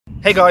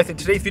Hey guys, in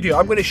today's video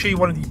I'm going to show you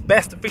one of the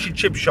best fish and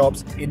chip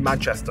shops in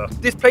Manchester.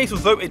 This place was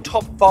voted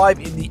top 5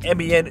 in the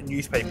MEN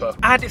newspaper,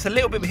 and it's a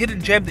little bit of a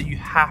hidden gem that you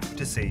have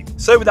to see.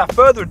 So without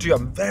further ado,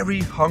 I'm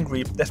very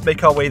hungry. Let's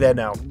make our way there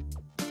now.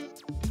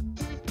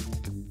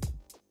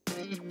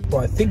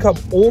 Right, I think I'm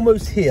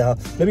almost here.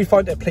 Let me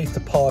find a place to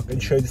park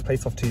and show this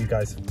place off to you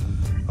guys.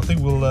 I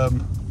think we'll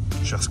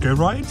just go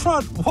right in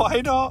front.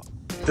 Why not?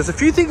 There's a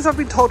few things I've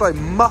been told I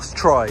must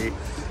try.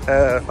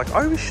 Like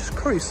Irish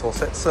curry sauce.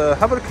 Let's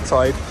have a look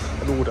inside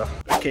and order.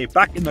 Okay,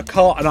 back in the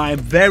car, and I am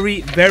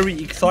very, very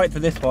excited for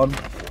this one.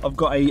 I've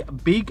got a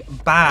big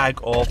bag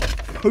of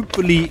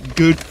hopefully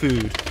good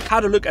food.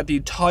 Had a look at the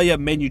entire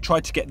menu,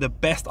 tried to get the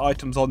best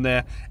items on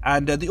there,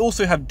 and they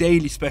also have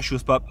daily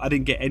specials, but I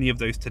didn't get any of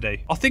those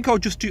today. I think I'll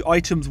just do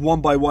items one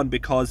by one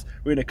because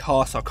we're in a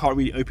car, so I can't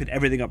really open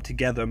everything up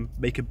together and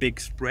make a big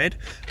spread.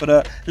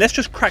 But let's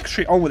just crack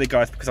straight on with it,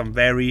 guys, because I'm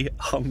very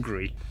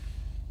hungry.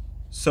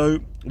 So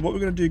what we're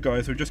going to do,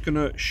 guys, we're just going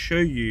to show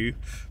you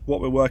what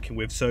we're working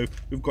with. So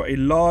we've got a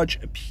large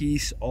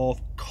piece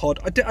of cod.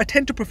 I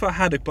tend to prefer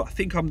haddock, but I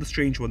think I'm the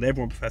strange one.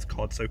 Everyone prefers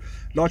cod. So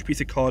large piece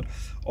of cod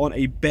on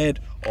a bed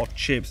of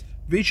chips.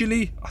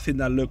 Visually, I think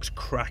that looks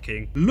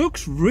cracking.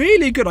 Looks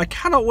really good. I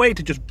cannot wait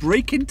to just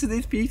break into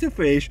this piece of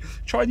fish,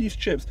 try these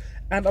chips.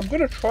 And I'm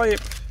going to try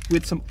it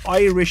with some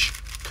Irish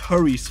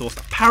curry sauce.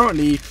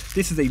 Apparently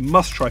this is a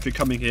must try if you're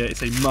coming here.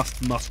 It's a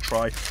must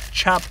try.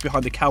 Chap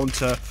behind the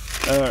counter,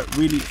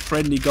 really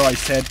friendly guy,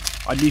 said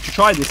I need to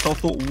try this, so I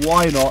thought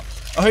why not.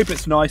 I hope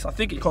it's nice. I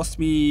think it cost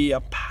me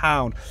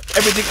 £1.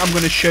 Everything I'm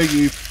going to show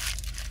you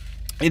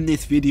in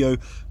this video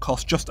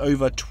cost just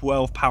over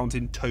 £12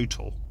 in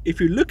total.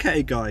 If you look at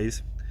it,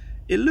 guys,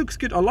 it looks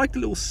good. I like the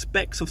little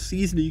specks of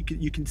seasoning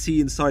you can see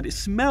inside. It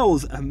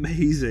smells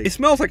amazing. It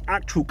smells like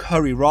actual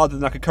curry rather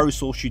than like a curry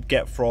sauce you'd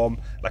get from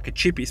like a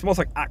chippy. It smells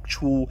like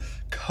actual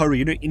curry,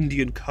 you know,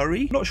 Indian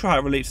curry. I'm not sure how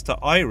it relates to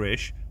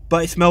Irish,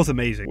 but it smells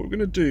amazing. What we're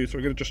gonna do is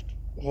we're gonna just,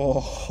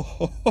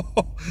 oh,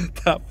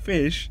 that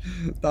fish,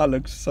 that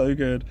looks so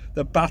good.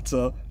 The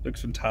batter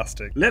looks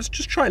fantastic. Let's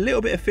just try a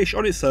little bit of fish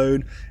on its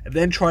own and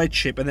then try a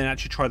chip and then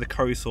actually try the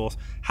curry sauce.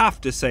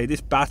 Have to say, this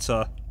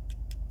batter,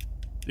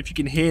 if you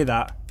can hear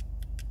that,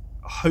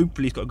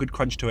 hopefully it's got a good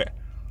crunch to it.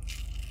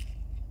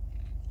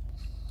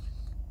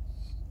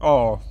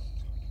 Oh,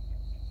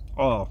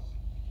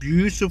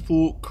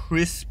 beautiful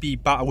crispy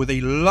batter with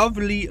a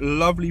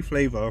lovely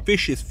flavor.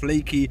 Fish is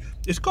flaky.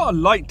 It's got a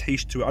light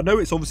taste to it. I know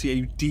it's obviously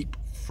a deep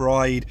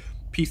fried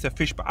piece of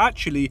fish, but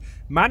actually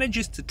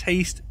manages to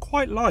taste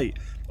quite light.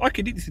 I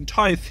could eat this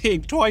entire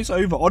thing twice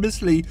over.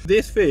 Honestly,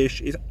 this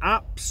fish is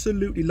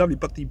absolutely lovely,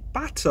 but the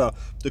batter,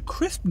 the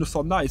crispness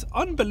on that is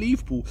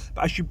unbelievable.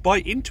 But as you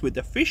bite into it,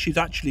 the fish is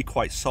actually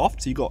quite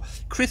soft, so you got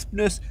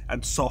crispness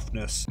and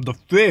softness. The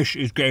fish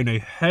is getting a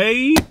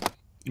hey.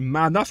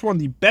 Man, that's one of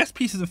the best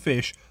pieces of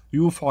fish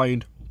you will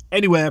find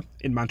anywhere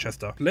in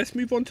Manchester. Let's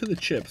move on to the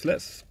chips.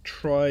 Let's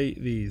try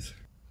these.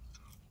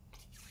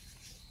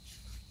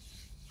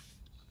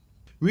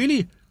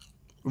 Really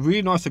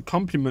nice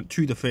accompaniment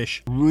to the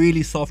fish.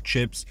 Really soft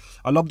chips.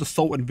 I love the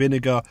salt and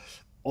vinegar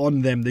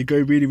on them. They go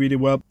really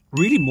well.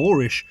 Really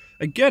Moorish.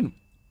 Again,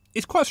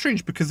 it's quite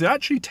strange because they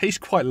actually taste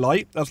quite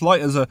light as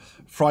a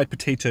fried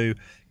potato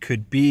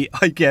could be,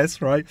 I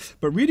guess, right?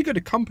 But really good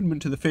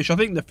accompaniment to the fish. I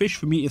think the fish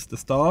for me is the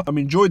star. I'm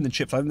enjoying the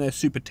chips. I think they're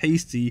super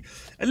tasty.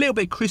 A little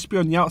bit crispy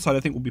on the outside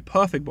I think will be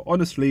perfect, but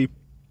honestly,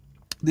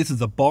 this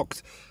is a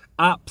box.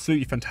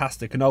 Absolutely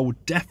fantastic, and I will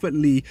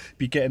definitely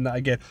be getting that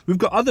again. We've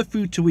got other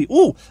food to eat.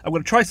 Oh, I'm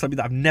going to try something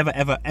that I've never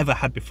ever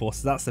had before,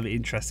 so that's a bit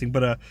interesting.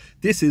 But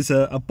this is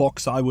a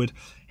box I would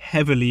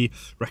heavily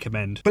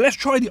recommend. But let's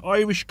try the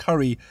Irish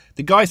curry.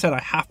 The guy said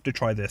I have to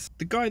try this.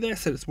 The guy there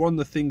said it's one of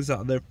the things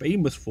that they're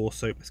famous for,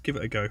 so let's give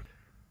it a go.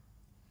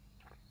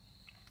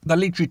 That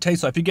literally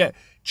tastes like if you get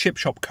chip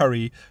shop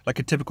curry, like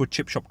a typical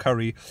chip shop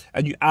curry,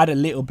 and you add a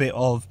little bit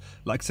of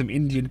like some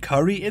Indian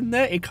curry in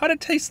there, it kind of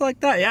tastes like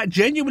that. It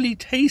genuinely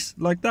tastes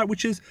like that,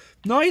 which is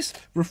nice,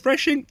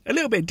 refreshing, a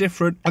little bit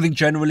different. I think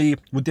generally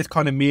with this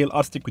kind of meal,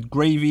 I'll stick with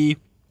gravy,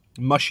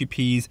 mushy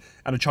peas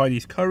and a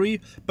Chinese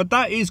curry, but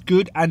that is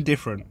good and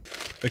different.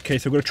 Okay,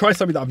 so I'm going to try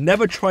something that I've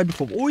never tried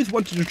before. I've always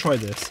wanted to try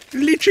this.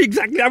 Literally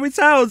exactly how it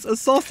sounds, a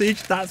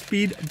sausage that's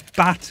been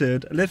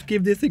battered. Let's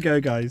give this a go,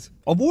 guys.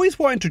 I've always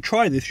wanted to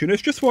try this, you know,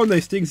 it's just one of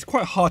those things, it's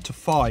quite hard to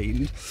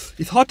find.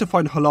 It's hard to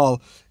find halal,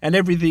 and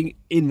everything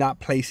in that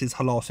place is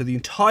halal. So the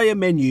entire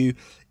menu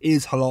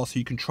is halal, so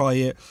you can try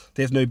it.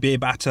 There's no beer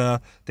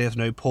batter, there's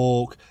no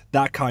pork,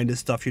 that kind of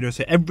stuff, you know,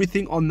 so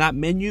everything on that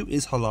menu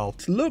is halal.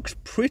 It looks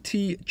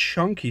pretty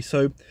chunky,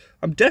 so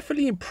I'm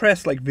definitely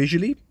impressed, like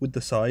visually, with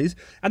the size.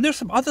 And there's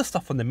some other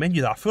stuff on the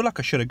menu that I feel like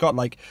I should have got.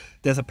 Like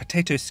there's a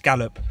potato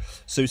scallop,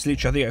 so it's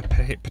literally I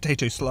think a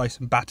potato slice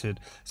and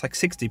battered. It's like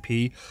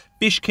 60p.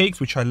 Fish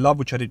cakes, which I love,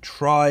 which I did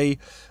try.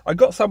 I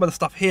got some of the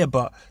stuff here,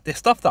 but there's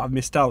stuff that I've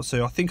missed out,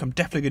 so I think I'm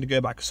definitely going to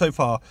go back. So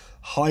far,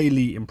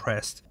 highly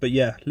impressed. But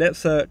yeah,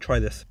 let's try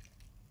this.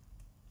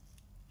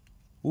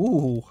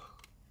 Ooh.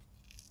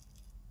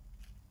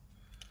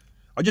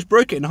 I just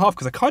broke it in half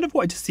because I kind of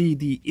wanted to see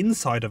the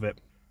inside of it.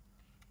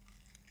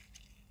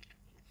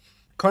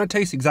 Kind of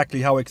tastes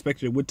exactly how I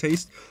expected it would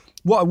taste.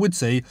 What I would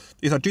say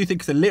is I do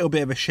think it's a little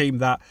bit of a shame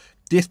that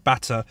this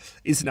batter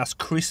isn't as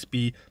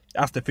crispy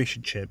as the fish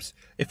and chips.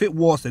 If it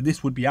was, then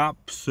this would be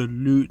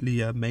absolutely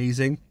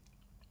amazing.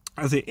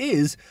 As it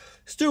is,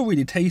 still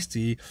really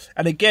tasty.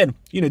 And again,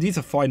 you know, these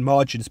are fine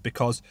margins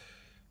because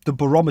the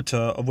barometer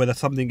of whether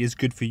something is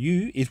good for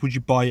you is would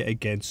you buy it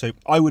again. So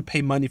I would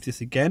pay money for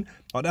this again.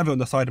 I'd have it on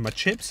the side of my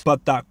chips,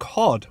 but that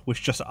cod was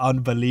just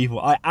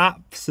unbelievable. I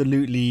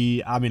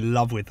absolutely am in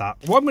love with that.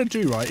 What I'm going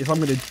to do, right, is I'm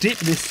going to dip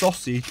this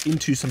sausage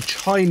into some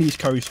Chinese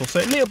curry sauce. So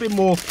a little bit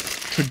more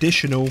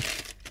traditional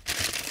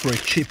for a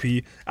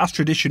chippy, as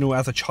traditional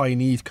as a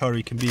Chinese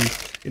curry can be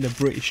in a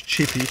British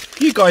chippy.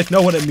 You guys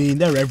know what I mean,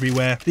 they're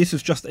everywhere. This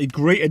is just a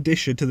great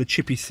addition to the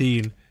chippy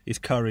scene, is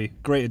curry.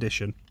 Great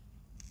addition.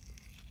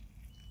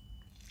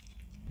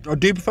 I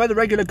do prefer the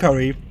regular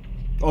curry.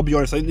 I'll be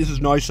honest, I think this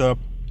is nicer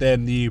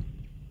than the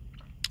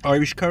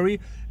Irish curry.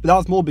 But that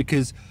was more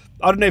because,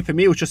 I don't know, for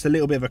me it was just a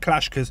little bit of a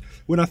clash. Because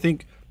when I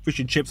think fish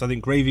and chips, I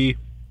think gravy,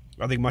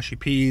 I think mushy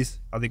peas,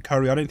 I think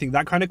curry. I don't think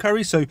that kind of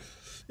curry. So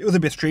it was a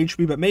bit strange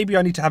for me. But maybe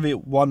I need to have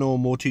it one or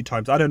more, 2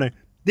 times. I don't know.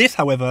 This,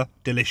 however,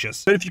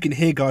 delicious. I don't know if you can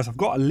hear, guys, I've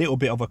got a little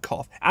bit of a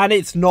cough. And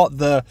it's not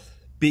the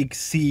big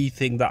C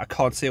thing that I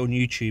can't say on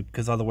YouTube,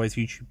 because otherwise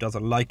YouTube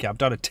doesn't like it. I've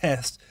done a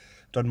test.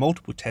 Done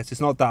multiple tests. It's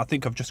not that. I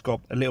think I've just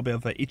got a little bit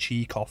of an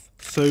itchy cough.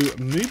 So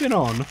moving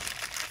on,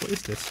 what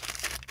is this?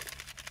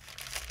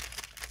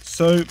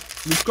 So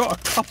we've got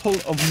a couple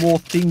of more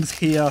things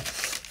here.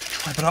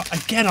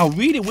 But again, I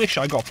really wish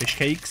I got fish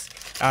cakes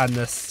and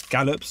the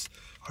scallops.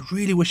 I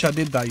really wish I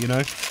did that, you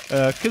know,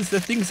 because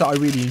they're things that I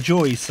really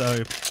enjoy.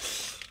 So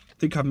I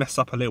think I've messed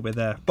up a little bit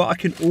there, but I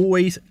can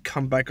always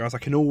come back, guys. I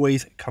can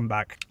always come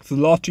back. So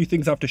the last 2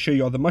 things I have to show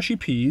you are the mushy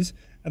peas,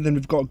 and then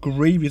we've got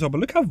gravy as well. But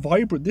look how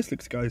vibrant this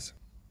looks, guys.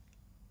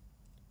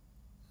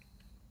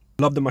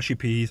 Love the mushy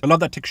peas. I love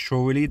that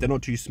texturally. They're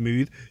not too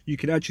smooth. You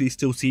can actually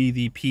still see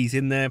the peas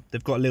in there.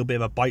 They've got a little bit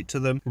of a bite to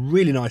them.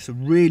 Really nice.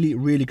 Really,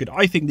 really good.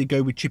 I think they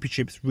go with chippy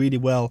chips really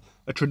well.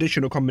 A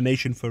traditional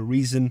combination for a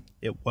reason.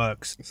 It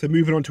works. So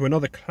moving on to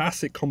another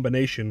classic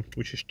combination,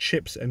 which is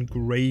chips and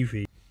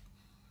gravy.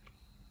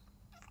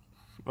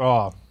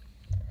 Oh,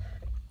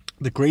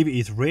 the gravy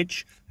is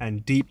rich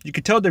and deep. You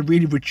can tell they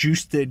really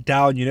reduced it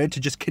down, you know, to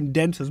just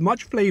condense as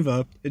much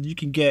flavor as you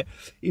can get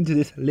into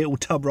this little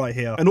tub right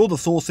here. And all the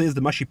sauces,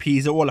 the mushy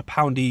peas, are all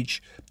 £1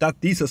 each.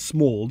 These are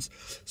smalls.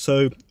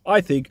 So I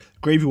think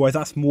gravy wise,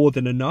 that's more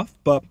than enough,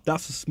 but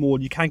that's a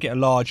small. You can get a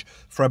large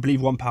for, I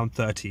believe,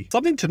 £1.30.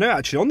 Something to know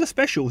actually, on the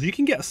specials, you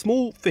can get a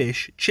small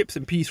fish, chips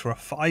and peas for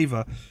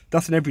 £5.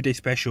 That's an everyday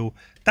special.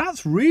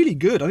 That's really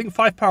good. I think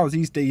 £5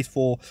 these days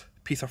for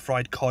piece of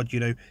fried cod, you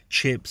know,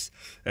 chips,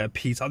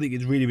 peas. I think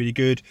it's really, really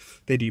good.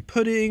 They do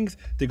puddings,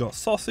 they got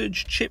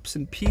sausage, chips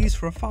and peas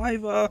for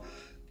 £5.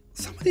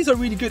 Some of these are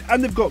really good,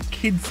 and they've got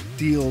kids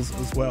deals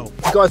as well.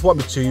 If you guys want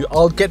me to,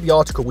 I'll get the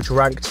article which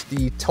ranked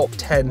the top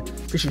 10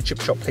 fish and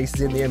chip shop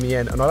places in the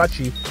MEN, and I'll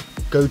actually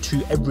go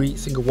to every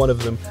single one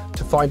of them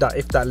to find out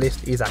if that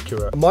list is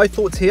accurate. My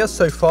thoughts here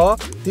so far,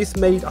 this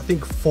made, I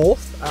think,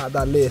 4th out of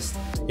that list.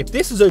 If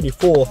this is only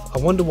 4th,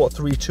 I wonder what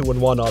 3, 2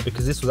 and 1 are,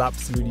 because this was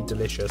absolutely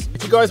delicious.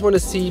 If you guys want to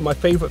see my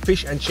favorite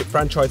fish and chip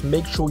franchise,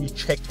 make sure you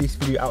check this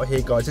video out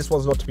here, guys. This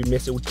one's not to be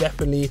missed. It will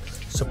definitely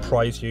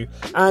surprise you.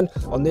 And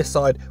on this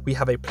side, we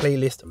have a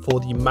playlist for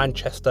the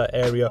Manchester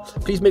area.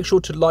 Please make sure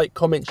to like,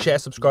 comment, share,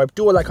 subscribe,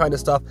 do all that kind of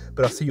stuff.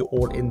 But I'll see you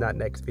all in that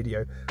next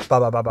video. Bye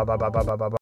bye bye bye bye bye bye bye bye.